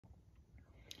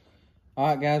All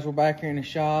right, guys, we're back here in the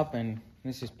shop, and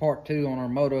this is part 2 on our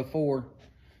Moto 4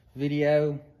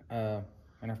 video.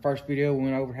 In our first video, we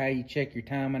went over how you check your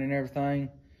timing and everything.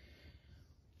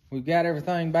 We've got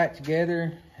everything back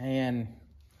together, and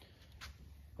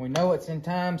we know it's in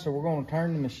time, so we're going to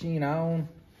turn the machine on,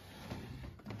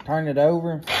 turn it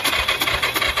over.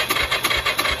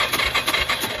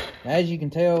 As you can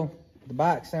tell, the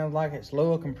bike sounds like it's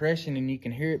low compression, and you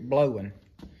can hear it blowing.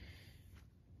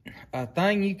 A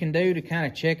thing you can do to kind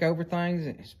of check over things,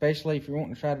 especially if you're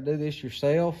wanting to try to do this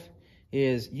yourself,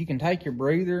 is you can take your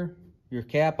breather, your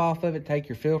cap off of it, take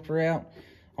your filter out.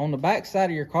 On the back side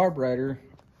of your carburetor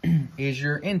is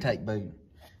your intake boot,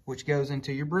 which goes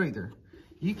into your breather.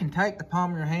 You can take the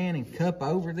palm of your hand and cup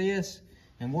over this,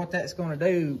 and what that's going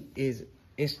to do is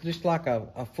it's just like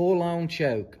a full-on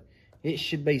choke. It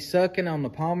should be sucking on the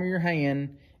palm of your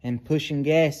hand and pushing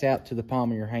gas out to the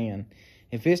palm of your hand.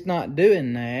 If it's not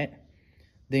doing that,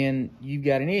 then you've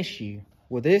got an issue.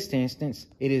 With this instance,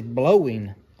 it is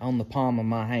blowing on the palm of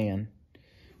my hand,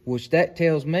 which that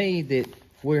tells me that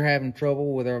we're having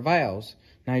trouble with our valves.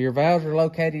 Now, your valves are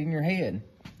located in your head.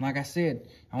 Like I said,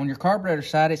 on your carburetor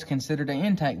side, it's considered an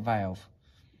intake valve.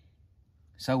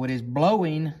 So it is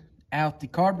blowing out the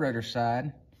carburetor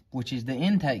side, which is the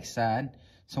intake side.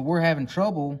 So we're having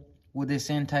trouble with this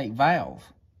intake valve.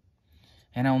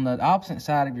 And on the opposite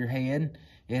side of your head,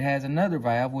 it has another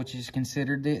valve, which is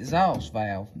considered the exhaust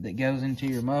valve, that goes into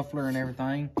your muffler and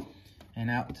everything and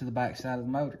out to the back side of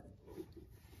the motor.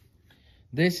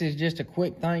 This is just a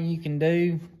quick thing you can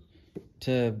do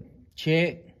to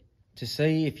check to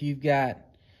see if you've got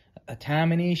a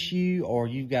timing issue or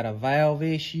you've got a valve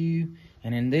issue.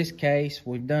 And in this case,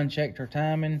 we've done checked our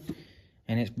timing,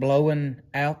 and it's blowing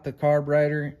out the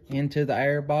carburetor into the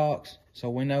air box. So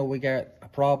we know we got a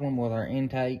problem with our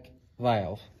intake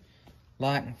valve.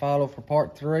 Like and follow for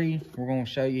part 3. We're going to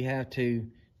show you how to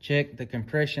check the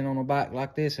compression on a bike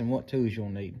like this and what tools you'll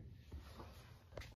need.